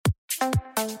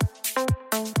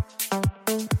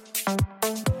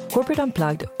Corporate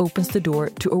Unplugged opens the door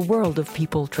to a world of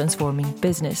people transforming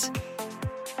business.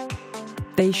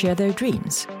 They share their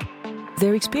dreams,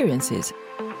 their experiences,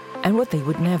 and what they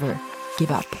would never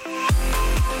give up.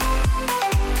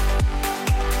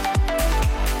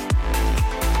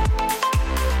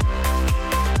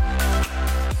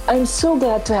 I'm so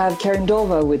glad to have Karen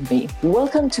Dolva with me.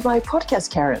 Welcome to my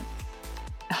podcast, Karen.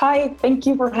 Hi, thank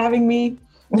you for having me.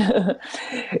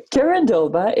 Karen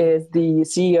Dolva is the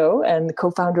CEO and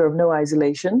co-founder of No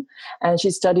Isolation, and she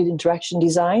studied interaction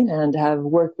design and have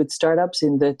worked with startups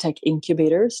in the tech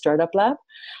incubator Startup Lab,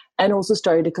 and also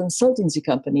started a consultancy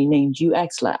company named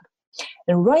UX Lab.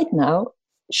 And right now,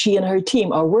 she and her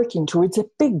team are working towards a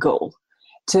big goal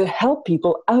to help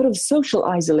people out of social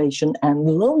isolation and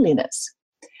loneliness.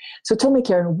 So tell me,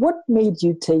 Karen, what made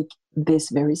you take this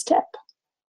very step?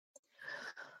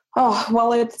 Oh,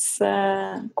 well, it's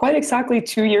quite exactly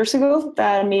 2 years ago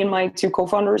that me and my two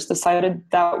co-founders decided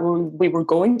that we were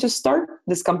going to start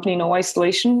this company, No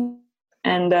Isolation.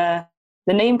 And the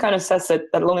name kind of says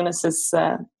it, that loneliness is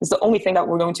the only thing that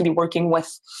we're going to be working with.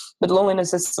 But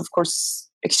loneliness is, of course,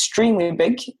 extremely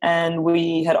big. And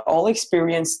we had all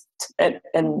experienced it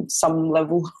in some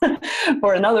level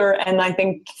or another. And I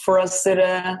think for us,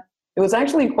 it was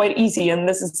actually quite easy. And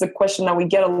this is a question that we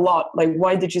get a lot, like,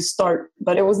 why did you start?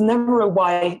 But it was never a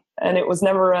why, and it was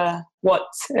never a what.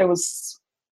 It was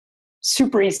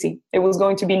super easy. It was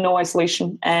going to be No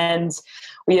Isolation. And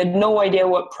we had no idea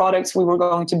what products we were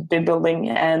going to be building.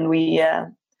 And we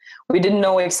didn't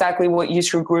know exactly what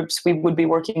user groups we would be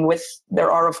working with.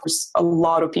 There are, of course, a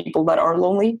lot of people that are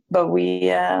lonely, but we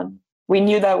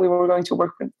knew that we were going to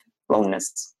work with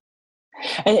loneliness.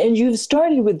 And you've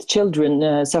started with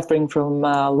children suffering from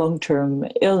long-term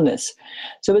illness.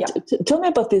 So tell me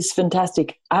about this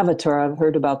fantastic avatar I've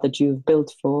heard about that you've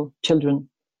built for children.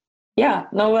 Yeah,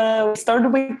 we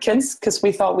started with kids because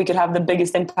we thought we could have the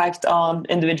biggest impact on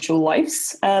individual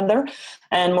lives there,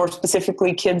 and more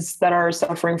specifically kids that are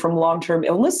suffering from long-term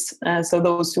illness. So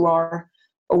those who are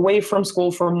away from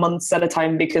school for months at a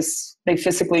time because they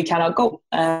physically cannot go.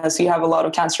 So you have a lot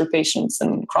of cancer patients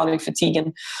and chronic fatigue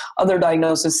and other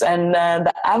diagnoses. And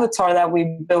the avatar that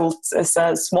we built is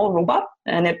a small robot,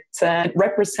 and it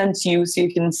represents you, so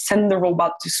you can send the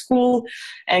robot to school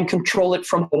and control it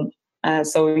from home.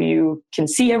 So you can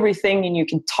see everything, and you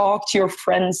can talk to your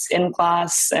friends in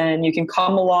class, and you can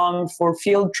come along for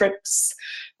field trips,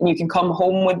 and you can come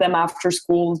home with them after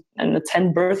school and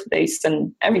attend birthdays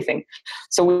and everything.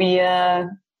 So we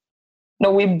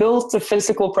built a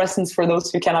physical presence for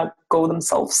those who cannot go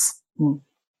themselves.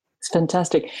 It's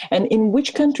fantastic. And in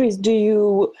which countries do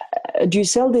you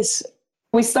sell this?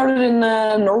 We started in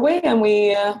Norway, and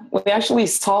we actually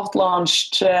soft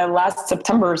launched last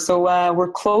September. So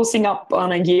we're closing up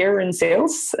on a year in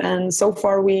sales, and so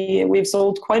far we've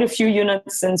sold quite a few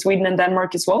units in Sweden and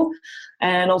Denmark as well,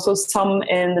 and also some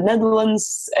in the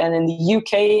Netherlands and in the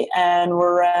UK. And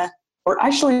we're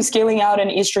actually scaling out in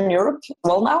Eastern Europe as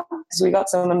well now, because we got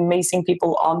some amazing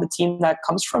people on the team that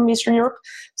comes from Eastern Europe.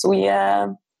 So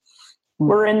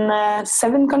we're in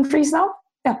 7 countries now.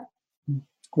 Yeah.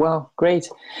 Wow, great.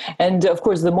 And of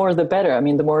course, the more the better. I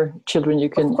mean, the more children you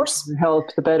can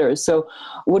help, the better. So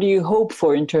what do you hope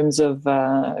for in terms of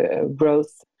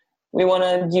growth? We want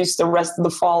to use the rest of the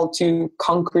fall to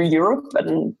conquer Europe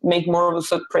and make more of a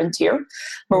footprint here.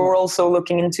 But we're also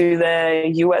looking into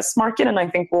the US market, and I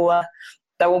think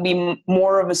that will be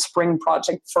more of a spring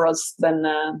project for us than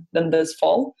this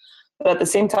fall. But at the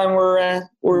same time,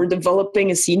 we're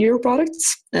developing a senior product,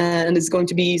 and it's going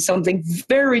to be something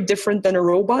very different than a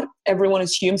robot. Everyone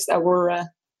assumes that we're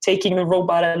taking the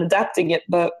robot and adapting it,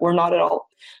 but we're not at all.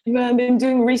 We've been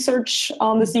doing research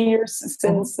on the seniors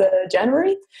since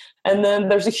January, and then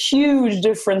there's a huge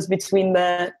difference between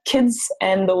the kids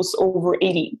and those over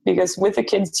 80. Because with the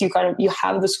kids, you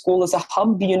have the school as a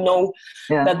hub,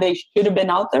 that they should have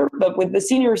been out there. But with the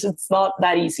seniors, it's not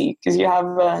that easy, because you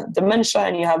have dementia,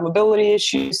 and you have mobility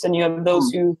issues, and you have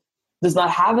those who does not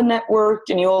have a network,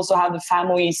 and you also have the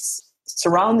families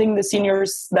surrounding the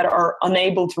seniors that are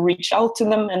unable to reach out to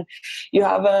them, and you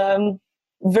have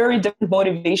very different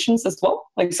motivations as well.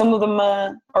 Like some of them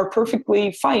are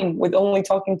perfectly fine with only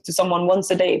talking to someone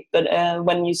once a day, but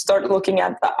when you start looking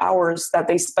at the hours that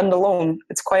they spend alone,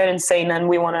 it's quite insane. And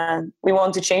we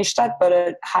want to change that, but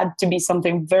it had to be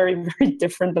something very, very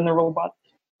different than the robot.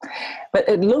 But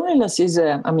loneliness is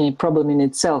a problem in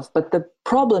itself, but the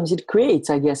problems it creates,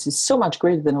 I guess, is so much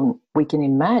greater than we can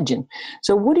imagine.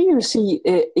 So what do you see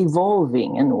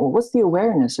evolving, and what's the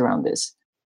awareness around this?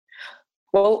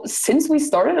 Well, since we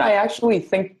started, I actually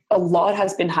think a lot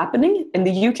has been happening. In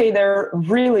the UK, they're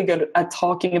really good at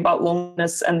talking about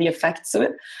loneliness and the effects of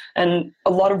it. And a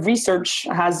lot of research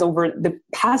has, over the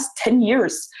past 10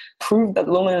 years, proved that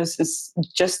loneliness is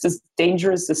just as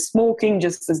dangerous as smoking,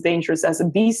 just as dangerous as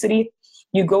obesity.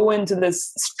 You go into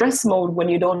this stress mode when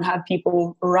you don't have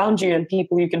people around you and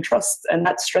people you can trust. And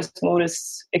that stress mode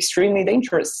is extremely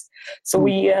dangerous. So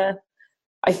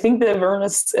I think the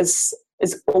awareness is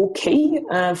okay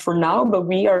for now, but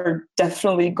we are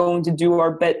definitely going to do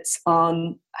our bit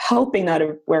on helping that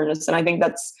awareness. And I think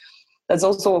that's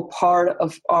also a part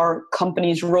of our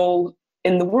company's role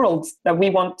in the world, that we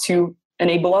want to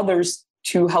enable others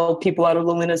to help people out of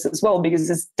loneliness as well, because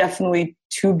it's definitely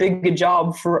too big a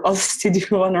job for us to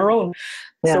do on our own.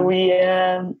 Yeah. So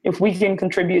if we can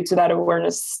contribute to that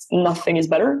awareness, nothing is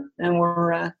better. And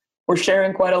we're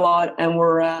sharing quite a lot, and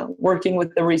we're working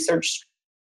with the research.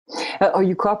 Are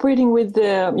you cooperating with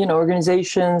the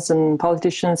organizations and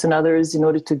politicians and others in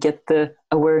order to get the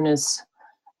awareness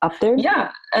up there?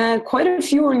 Yeah, quite a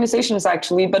few organizations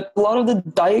actually, but a lot of the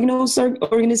diagnosed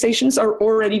organizations are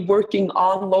already working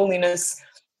on loneliness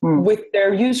with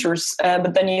their users.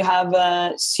 But then you have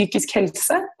Psykisk Helse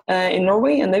in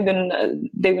Norway, and they've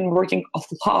been working a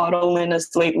lot on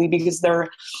loneliness lately, because they're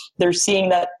seeing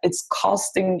that it's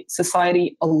costing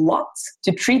society a lot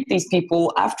to treat these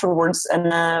people afterwards.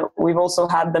 And we've also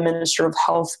had the Minister of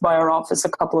Health by our office a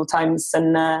couple of times,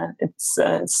 and it's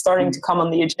starting to come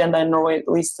on the agenda in Norway at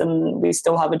least, and we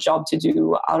still have a job to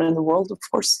do out in the world, of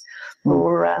course.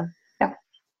 We're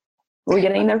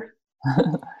getting there.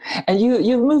 And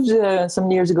you moved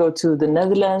some years ago to the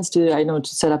Netherlands to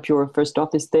set up your first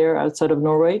office there outside of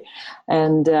Norway,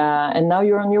 and now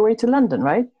you're on your way to London,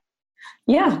 right?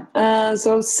 Yeah.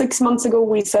 So 6 months ago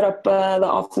we set up the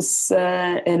office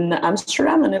in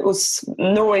Amsterdam, and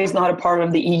Norway is not a part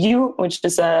of the EU, which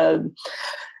is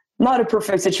not a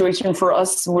perfect situation for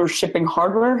us. We're shipping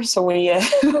hardware, so we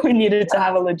needed to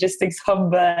have a logistics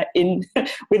hub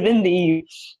within the EU.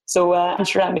 So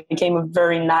Amsterdam became a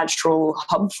very natural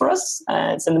hub for us.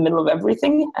 It's in the middle of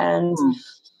everything, and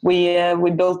we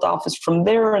built the office from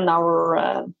there. And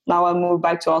now I moved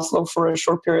back to Oslo for a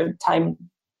short period of time,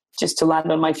 just to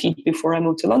land on my feet before I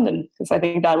move to London, because I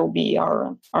think that will be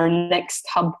our next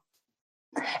hub.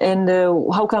 And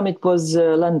how come it was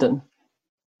London?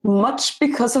 Much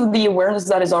because of the awareness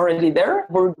that is already there.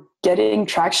 We're getting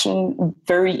traction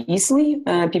very easily.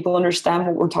 People understand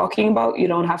what we're talking about. You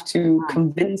don't have to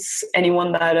convince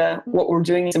anyone that what we're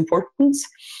doing is important.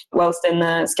 Whilst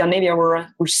in Scandinavia, we're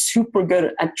super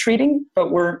good at treating, but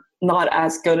we're not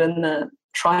as good in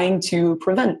trying to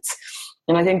prevent.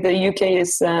 And I think the UK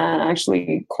is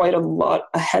actually quite a lot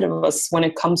ahead of us when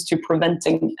it comes to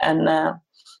preventing and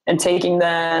taking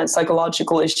the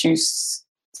psychological issues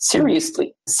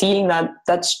seriously, seeing that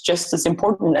that's just as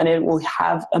important, and it will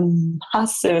have a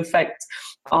massive effect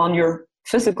on your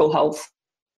physical health.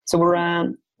 So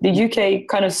the UK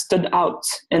kind of stood out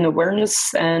in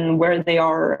awareness and where they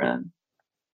are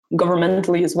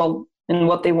governmentally as well, and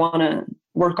what they want to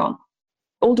work on.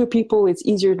 Older people, it's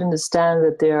easier to understand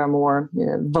that they are more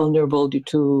vulnerable due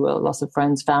to loss of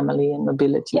friends, family, and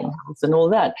mobility and health and all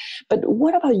that. But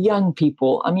what about young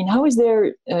people? I mean, how is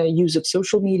their use of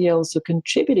social media also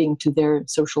contributing to their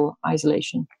social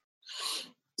isolation?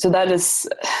 So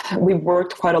we've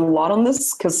worked quite a lot on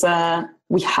this, because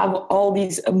we have all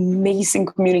these amazing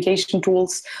communication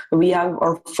tools. We have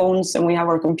our phones, and we have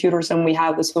our computers, and we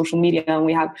have the social media, and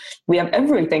we have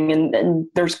everything. And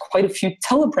there's quite a few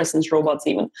telepresence robots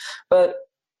even. But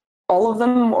all of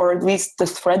them, or at least the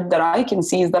thread that I can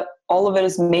see, is that all of it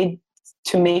is made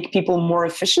to make people more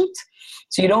efficient.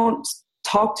 So you don't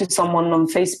talk to someone on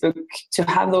Facebook to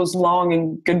have those long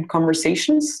and good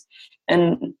conversations.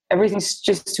 And everything's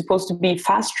just supposed to be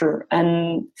faster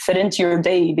and fit into your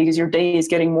day, because your day is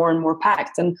getting more and more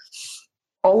packed. And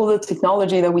all of the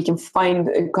technology that we can find,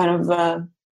 it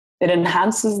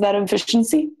enhances that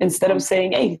efficiency, instead of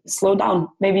saying, hey, slow down.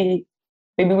 Maybe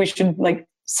we should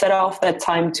set off that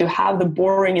time to have the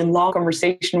boring and long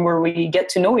conversation where we get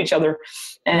to know each other,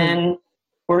 and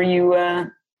where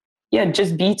you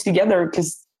just be together,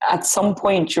 because at some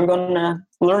point you're going to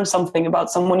learn something about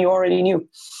someone you already knew.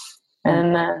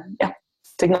 And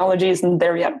technology isn't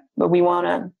there yet, but we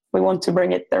want to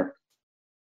bring it there.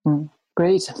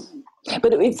 Great.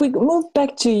 But if we move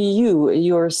back to you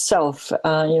yourself,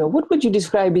 what would you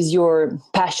describe as your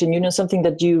passion? Something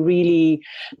that you really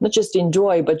not just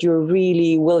enjoy, but you're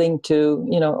really willing to,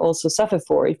 also suffer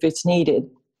for if it's needed.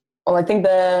 Well, I think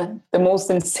the most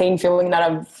insane feeling that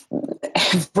I've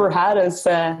ever had is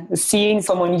seeing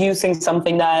someone using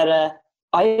something that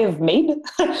I have made.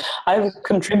 I've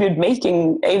contributed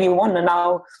making AV1, and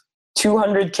now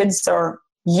 200 kids are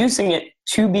using it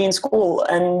to be in school.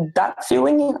 And that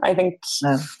feeling, I think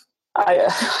I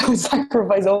would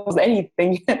sacrifice almost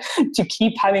anything to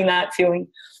keep having that feeling.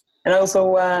 And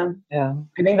also, I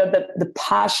think that the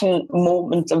passion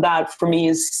moment of that for me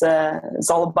is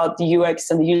all about the UX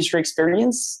and the user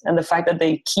experience, and the fact that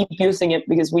they keep using it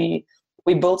because we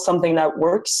built something that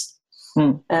works.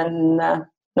 And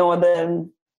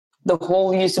the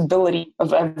whole usability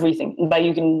of everything, that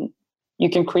you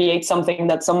can create something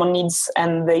that someone needs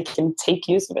and they can take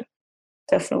use of it.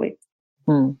 Definitely.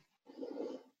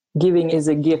 Giving is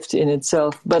a gift in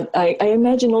itself. But I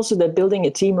imagine also that building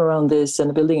a team around this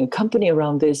and building a company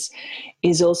around this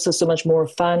is also so much more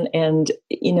fun and,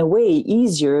 in a way,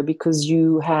 easier because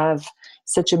you have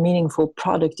such a meaningful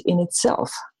product in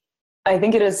itself. I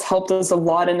think it has helped us a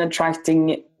lot in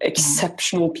attracting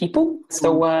exceptional people.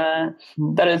 So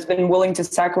that has been willing to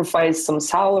sacrifice some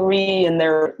salary, and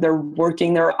they're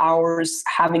working their hours,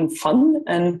 having fun,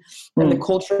 and the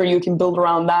culture you can build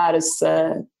around that is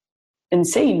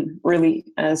insane, really.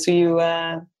 So you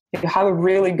have a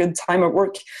really good time at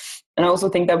work. And I also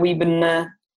think that we've been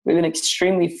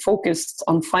extremely focused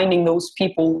on finding those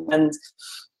people, and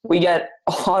we get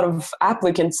a lot of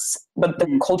applicants, but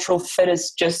the cultural fit is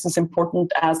just as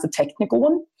important as the technical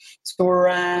one. So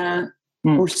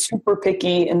we're super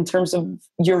picky in terms of,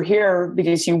 you're here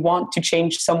because you want to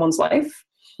change someone's life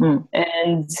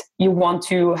and you want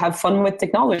to have fun with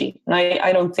technology. And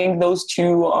I don't think those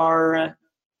two are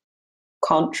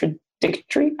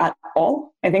contradictory at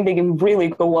all. I think they can really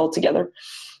go well together.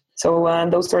 So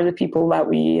those are the people that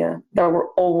we're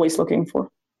always looking for.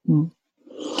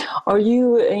 Are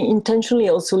you intentionally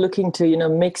also looking to,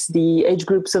 mix the age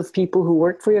groups of people who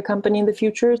work for your company in the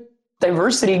future?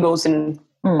 Diversity goes in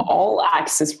all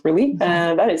axes, really.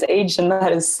 That is age, and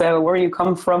that is where you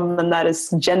come from, and that is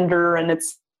gender, and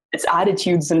it's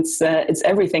attitudes, and it's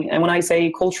everything. And when I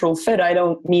say cultural fit, I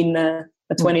don't mean a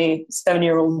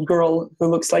 27-year-old girl who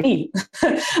looks like me.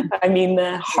 I mean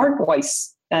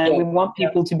heart-wise. We want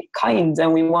people to be kind,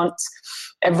 and we want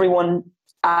everyone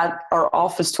at our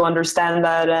office to understand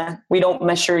that we don't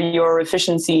measure your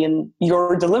efficiency in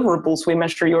your deliverables. We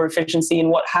measure your efficiency in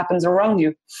what happens around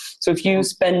you. So if you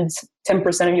spend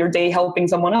 10% of your day helping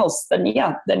someone else, then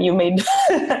you made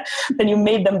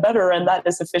them better, and that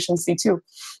is efficiency too.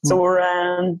 So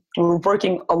we're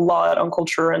working a lot on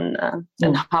culture and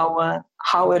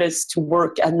how it is to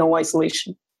work at No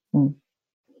Isolation.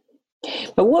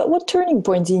 But what turning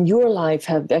points in your life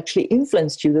have actually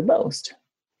influenced you the most?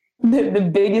 The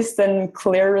biggest and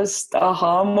clearest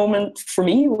aha moment for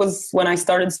me was when I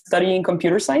started studying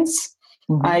computer science.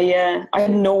 I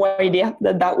had no idea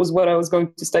that was what I was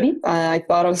going to study. I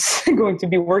thought I was going to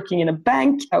be working in a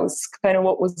bank. That was kind of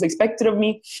what was expected of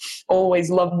me.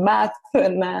 Always loved math.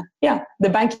 And the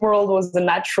banking world was the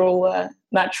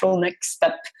natural next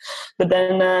step. But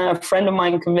then a friend of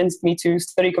mine convinced me to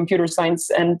study computer science.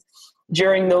 And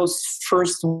during those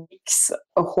first weeks,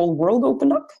 a whole world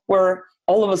opened up where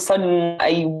all of a sudden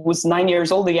I was 9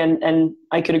 years old again, and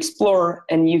I could explore,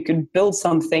 and you could build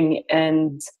something.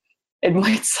 And it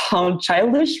might sound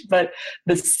childish, but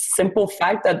the simple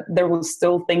fact that there was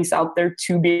still things out there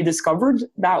to be discovered,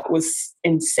 that was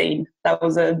insane. That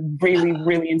was a really,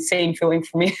 really insane feeling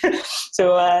for me.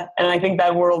 So, and I think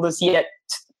that world is yet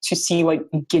to see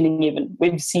beginning even.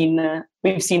 We've seen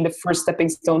the first stepping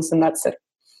stones, and that's it.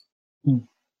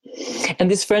 And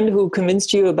this friend who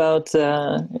convinced you about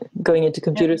going into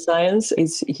computer science,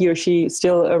 is he or she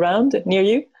still around near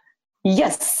you?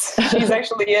 Yes, she's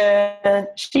actually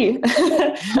actually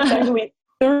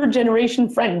third generation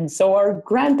friend. So our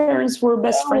grandparents were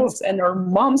best friends, and our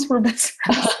moms were best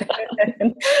friends.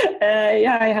 And,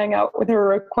 I hang out with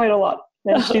her quite a lot.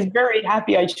 And she's very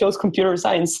happy I chose computer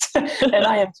science, and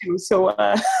I am too. So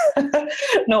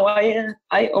no,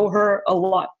 I owe her a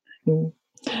lot.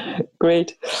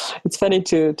 Great. It's funny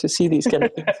to see these kind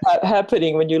of things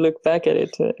happening when you look back at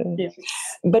it.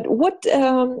 But what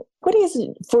is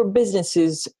it for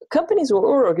businesses, companies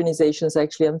or organizations,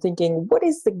 actually? I'm thinking, what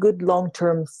is the good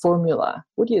long-term formula?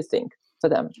 What do you think for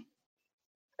them?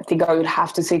 I think I would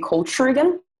have to say culture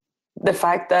again. The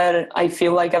fact that I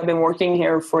feel like I've been working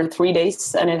here for 3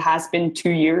 days, and it has been 2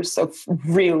 years of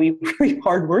really, really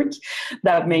hard work,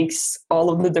 that makes all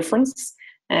of the difference.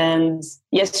 And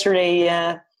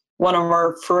yesterday, one of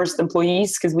our first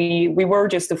employees, because we were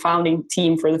just a founding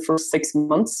team for the first 6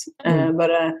 months,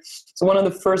 so one of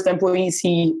the first employees,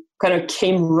 he kind of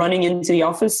came running into the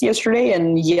office yesterday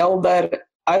and yelled that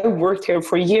I worked here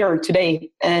for a year today,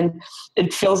 and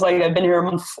it feels like I've been here a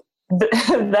month.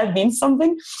 that means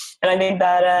something. And I think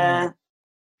that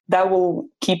that will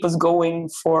keep us going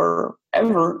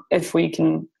forever if we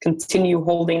can continue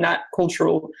holding that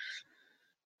cultural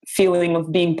feeling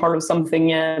of being part of something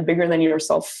bigger than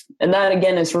yourself. And that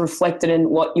again is reflected in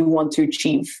what you want to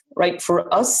achieve, right?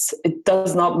 For us, it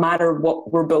does not matter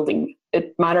what we're building.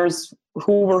 It matters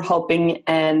who we're helping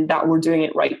and that we're doing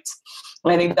it right.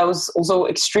 And I think that was also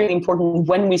extremely important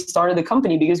when we started the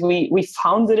company, because we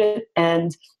founded it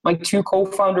and my two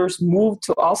co-founders moved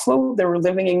to Oslo. They were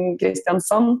living in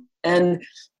Kristiansand, and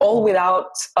all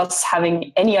without us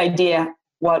having any idea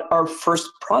what our first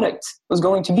product was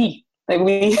going to be. Like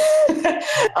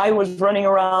I was running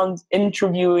around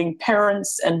interviewing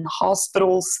parents and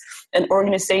hospitals and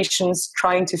organizations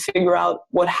trying to figure out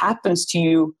what happens to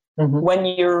you when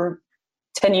you're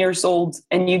 10 years old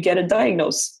and you get a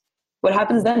diagnosis. What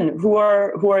happens then? Who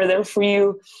are there for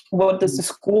you? What does the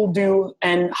school do?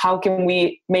 And how can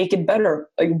we make it better?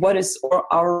 Like, what is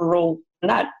our role in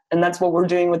that? And that's what we're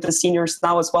doing with the seniors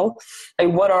now as well.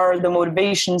 Like, what are the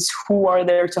motivations? Who are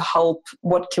there to help?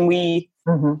 What can we...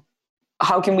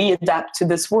 How can we adapt to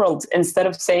this world, instead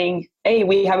of saying, hey,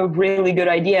 we have a really good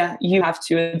idea, you have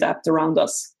to adapt around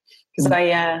us? Because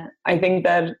I think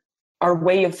that our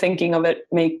way of thinking of it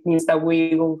means that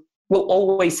we will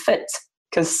always fit,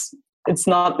 because it's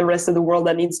not the rest of the world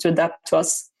that needs to adapt to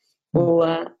us.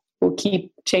 We'll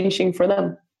keep changing for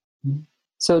them.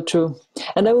 So true.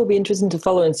 And that will be interesting to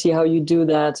follow and see how you do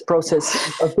that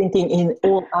process of thinking in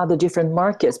all other different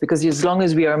markets, because as long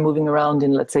as we are moving around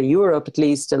in, let's say, Europe at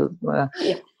least,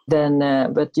 then,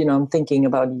 but, you know, I'm thinking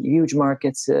about huge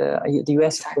markets, the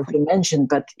US, exactly, of course, you mentioned,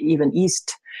 but even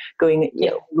East, going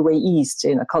all the way East,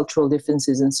 cultural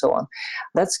differences and so on.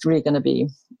 That's really going to be...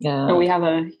 And we have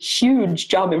a huge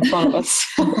job in front of us.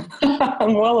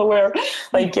 I'm well aware.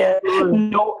 Like,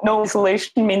 no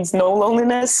isolation means no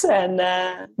loneliness, and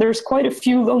there's quite a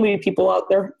few lonely people out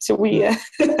there. So we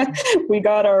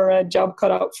got our job cut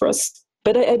out for us.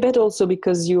 But I bet also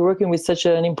because you're working with such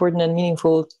an important and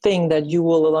meaningful thing that you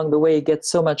will along the way get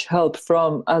so much help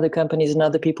from other companies and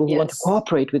other people who want to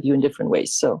cooperate with you in different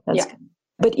ways. So that's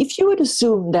But if you would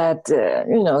assume that,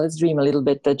 let's dream a little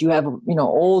bit, that you have,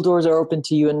 all doors are open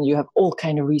to you and you have all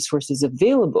kind of resources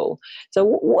available. So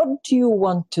what do you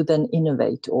want to then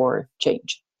innovate or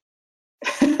change?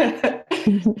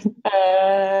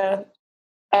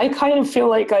 I kind of feel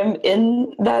like I'm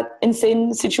in that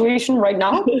insane situation right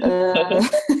now.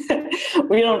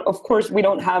 We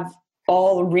don't have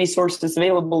all the resources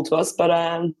available to us, but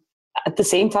at the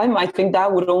same time, I think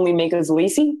that would only make us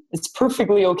lazy. It's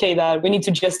perfectly okay that we need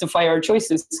to justify our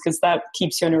choices, because that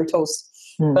keeps you on your toes.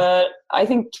 But I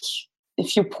think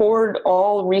if you poured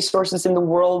all resources in the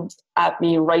world at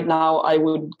me right now, I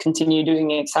would continue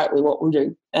doing exactly what we're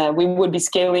doing. We would be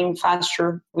scaling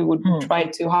faster. We would try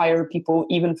to hire people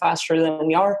even faster than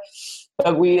we are.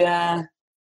 But we've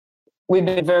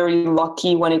been very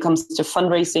lucky when it comes to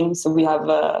fundraising. So we have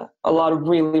a lot of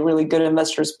really, really good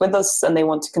investors with us, and they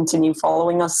want to continue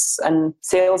following us. And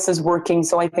sales is working.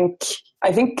 So I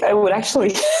think I would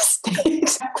actually stay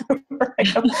exactly where I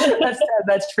am.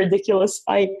 That's ridiculous.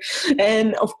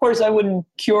 And of course I wouldn't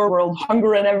cure world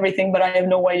hunger and everything, but I have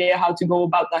no idea how to go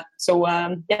about that. So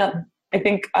I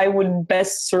think I would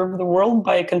best serve the world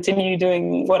by continue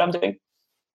doing what I'm doing.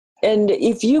 And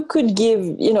if you could give,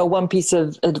 one piece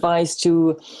of advice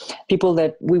to people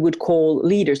that we would call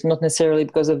leaders, not necessarily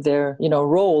because of their,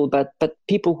 role, but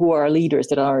people who are leaders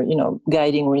that are,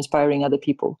 guiding or inspiring other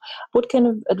people, what kind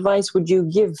of advice would you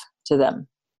give to them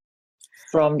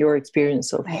from your experience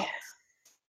so far?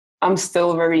 I'm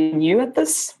still very new at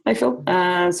this, I feel.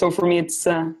 So for me,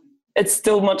 it's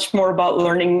still much more about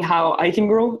learning how I can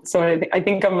grow. So I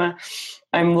think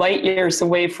I'm light years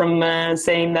away from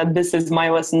saying that this is my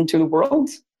lesson to the world.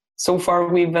 So far,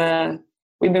 we've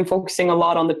been focusing a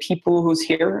lot on the people who's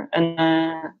here, and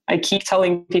I keep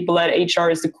telling people that HR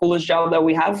is the coolest job that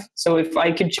we have. So if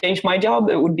I could change my job,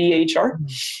 it would be HR,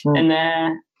 and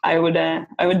I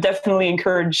would definitely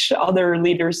encourage other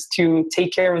leaders to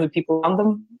take care of the people around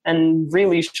them and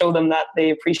really show them that they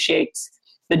appreciate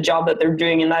the job that they're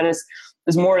doing, and that is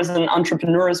more as an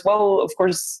entrepreneur as well. Of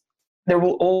course, there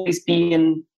will always be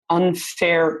an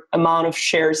unfair amount of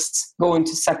shares going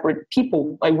to separate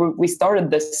people. Like we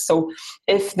started this. So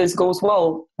if this goes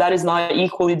well, that is not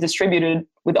equally distributed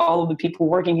with all of the people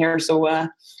working here. So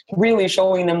really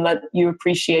showing them that you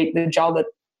appreciate the job that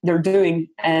they're doing,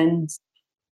 and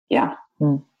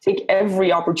take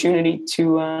every opportunity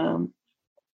to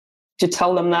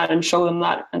tell them that and show them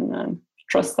that, and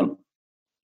trust them.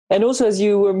 And also, as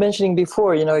you were mentioning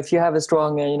before, if you have a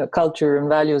strong, culture and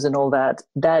values and all that,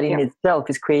 that in itself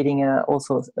is creating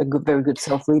also a very good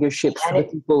self-leadership for the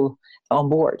people on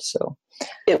board. So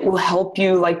it will help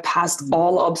you like past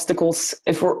all obstacles.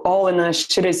 If we're all in a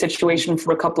shitty situation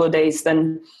for a couple of days,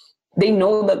 then they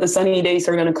know that the sunny days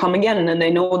are going to come again, and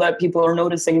they know that people are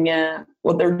noticing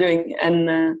what they're doing.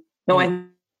 And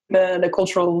the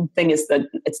cultural thing is that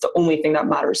it's the only thing that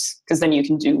matters, because then you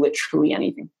can do literally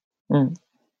anything. Mm.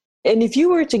 And if you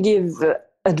were to give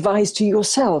advice to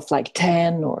yourself like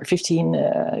 10 or 15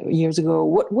 years ago,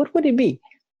 what would it be?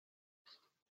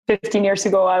 15 years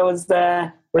ago, I was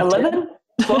 11,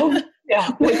 12.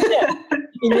 Yeah.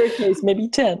 In your case, maybe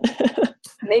 10.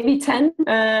 Maybe 10.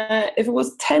 If it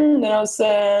was 10, then I was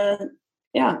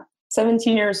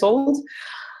 17 years old.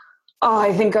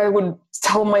 I think I would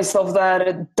tell myself that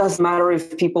it doesn't matter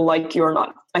if people like you or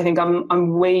not. I think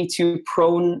I'm way too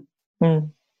prone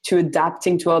to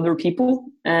adapting to other people,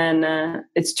 and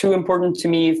it's too important to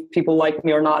me if people like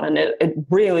me or not. And it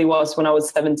really was when I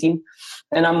was 17.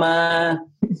 And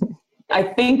I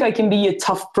think I can be a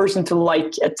tough person to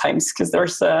like at times, because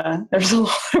there's a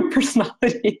lot of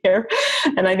personality here,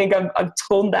 and I think I've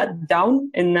toned that down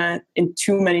in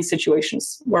too many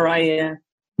situations where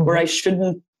I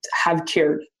shouldn't have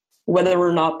cared whether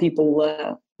or not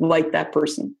people like that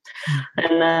person.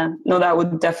 And no, that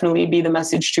would definitely be the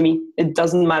message to me. It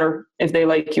doesn't matter if they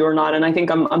like you or not. And I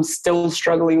think I'm still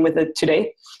struggling with it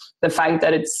today. The fact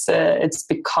that it's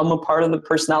become a part of the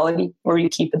personality, where you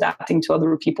keep adapting to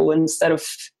other people instead of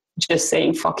just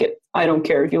saying, fuck it, I don't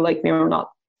care if you like me or not.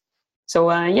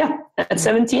 So at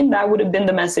 17, that would have been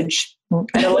the message.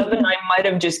 At 11, I might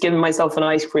have just given myself an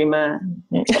ice cream.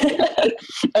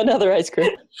 Another ice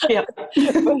cream. Yeah.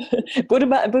 What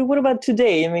about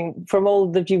today? I mean, from all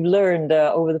that you've learned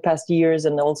over the past years,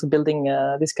 and also building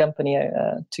this company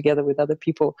together with other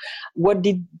people, what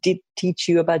did it teach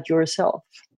you about yourself?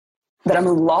 That I'm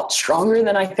a lot stronger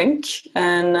than I think.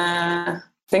 And I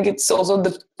think it's also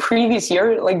the previous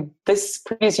year, like this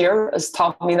previous year has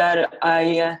taught me that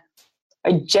I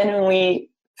genuinely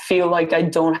feel like I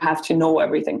don't have to know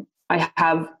everything. I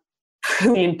have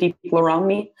brilliant people around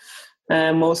me,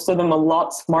 most of them a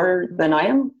lot smarter than I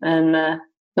am. And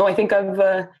no, I think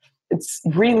it's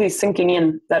really sinking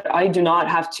in that I do not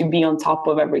have to be on top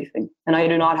of everything, and I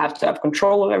do not have to have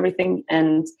control of everything.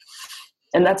 And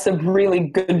that's a really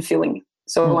good feeling.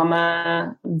 So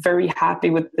I'm very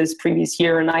happy with this previous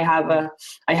year. And I have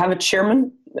a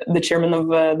chairman. The chairman of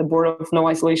the board of No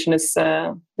Isolation is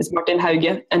Martin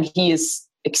Hauge, and he is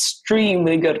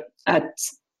extremely good at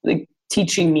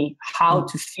teaching me how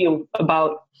to feel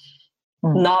about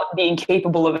not being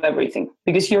capable of everything,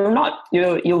 because you're not.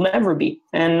 You'll never be.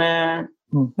 And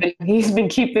but he's been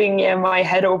keeping my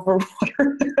head over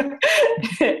water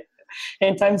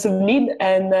in times of need.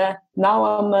 And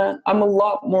now I'm a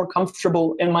lot more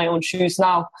comfortable in my own shoes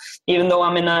now, even though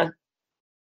I'm in a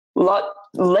lot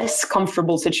less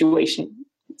comfortable situation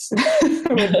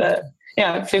with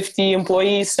 50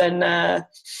 employees and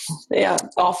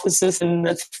offices in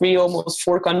almost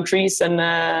 4 countries, and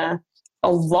a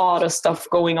lot of stuff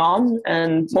going on,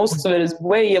 and most of it is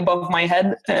way above my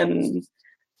head, and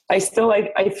I feel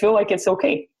like it's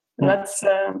okay. And that's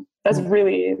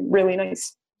really, really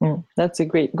nice. That's a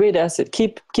great asset.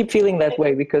 Keep feeling that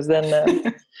way, because then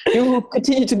you will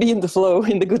continue to be in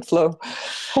the good flow.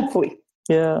 Hopefully.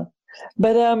 Yeah.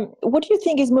 But what do you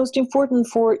think is most important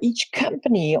for each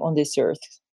company on this earth?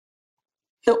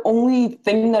 The only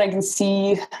thing that I can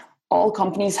see all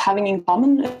companies having in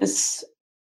common is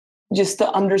just the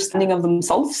understanding of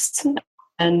themselves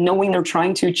and knowing they're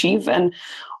trying to achieve. And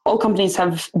all companies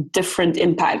have different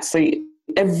impacts. Like,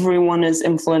 everyone is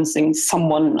influencing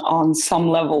someone on some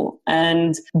level,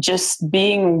 and just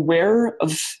being aware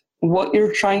of what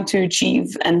you're trying to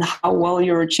achieve and how well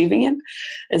you're achieving it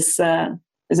is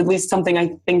at least something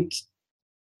I think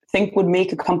would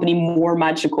make a company more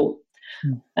magical.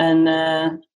 And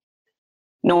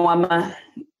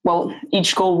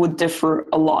each goal would differ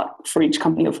a lot for each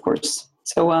company, of course.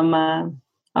 So I'm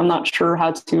not sure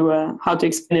how to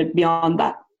explain it beyond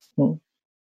that.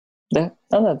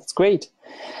 That's great.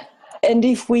 And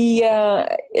if we, and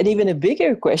even a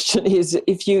bigger question is,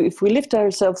 if we lift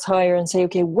ourselves higher and say,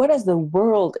 okay, what does the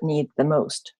world need the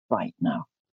most right now?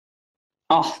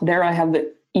 Oh, there I have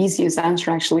the easiest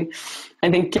answer, actually. I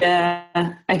think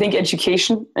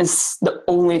education is the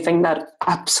only thing that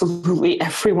absolutely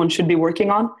everyone should be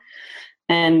working on.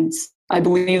 And I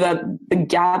believe that the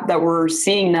gap that we're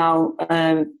seeing now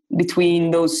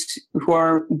between those who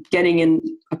are getting in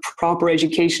a proper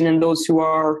education and those who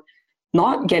are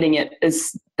not getting it,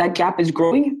 is that gap is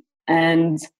growing.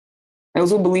 And I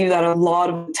also believe that a lot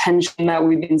of tension that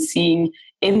we've been seeing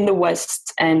in the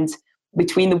West and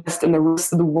between the West and the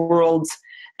rest of the world,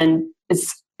 and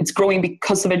it's growing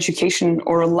because of education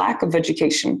or a lack of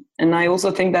education. And I also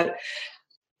think that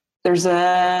there's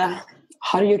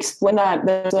how do you explain that?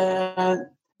 There's a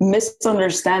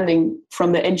misunderstanding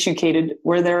from the educated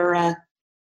where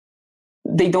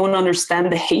they don't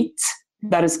understand the hate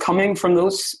that is coming from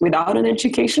those without an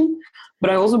education. But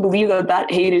I also believe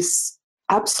that hate is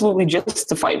absolutely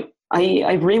justified.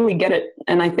 I really get it,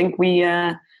 and I think we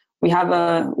have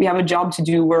a job to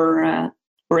do where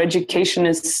education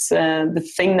is the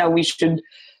thing that we should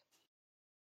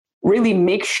really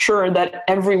make sure that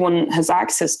everyone has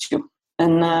access to.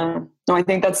 And no, I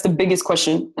think that's the biggest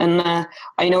question. And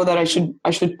I know that I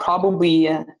should probably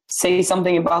say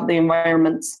something about the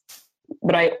environment,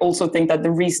 but I also think that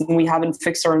the reason we haven't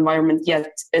fixed our environment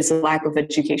yet is a lack of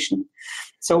education.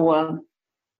 So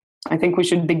I think we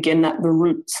should begin at the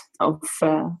root of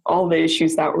all the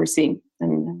issues that we're seeing.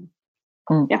 And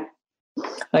yeah,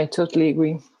 I totally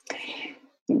agree.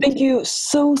 Thank you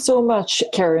so much,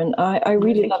 Karen. I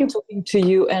really love talking to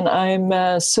you, and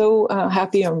I'm so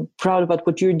happy and proud about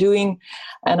what you're doing,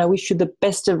 and I wish you the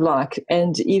best of luck.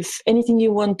 And if anything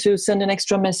you want to send an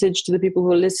extra message to the people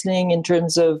who are listening in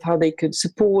terms of how they could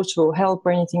support or help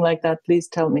or anything like that, please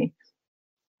tell me.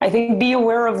 I think be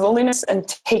aware of loneliness and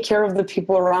take care of the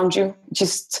people around you.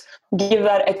 Just give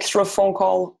that extra phone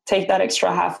call, take that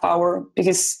extra half hour,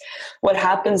 because what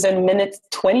happens in minute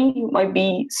 20 might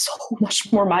be so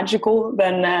much more magical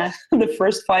than the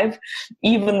first 5,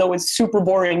 even though it's super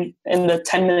boring in the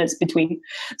 10 minutes between.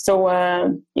 So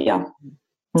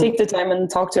take the time and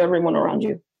talk to everyone around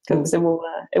you, because it will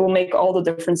make all the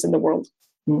difference in the world.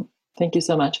 Thank you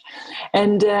so much.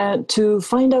 And to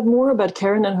find out more about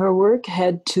Karen and her work,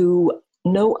 head to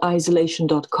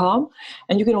noisolation.com.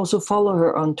 And you can also follow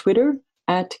her on Twitter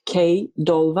at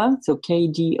KDolva, so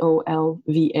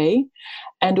KDOLVA.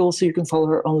 And also you can follow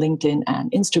her on LinkedIn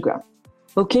and Instagram.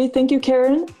 Okay, thank you,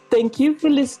 Karen. Thank you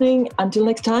for listening. Until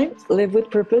next time, live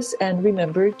with purpose and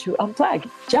remember to unplug.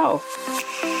 Ciao.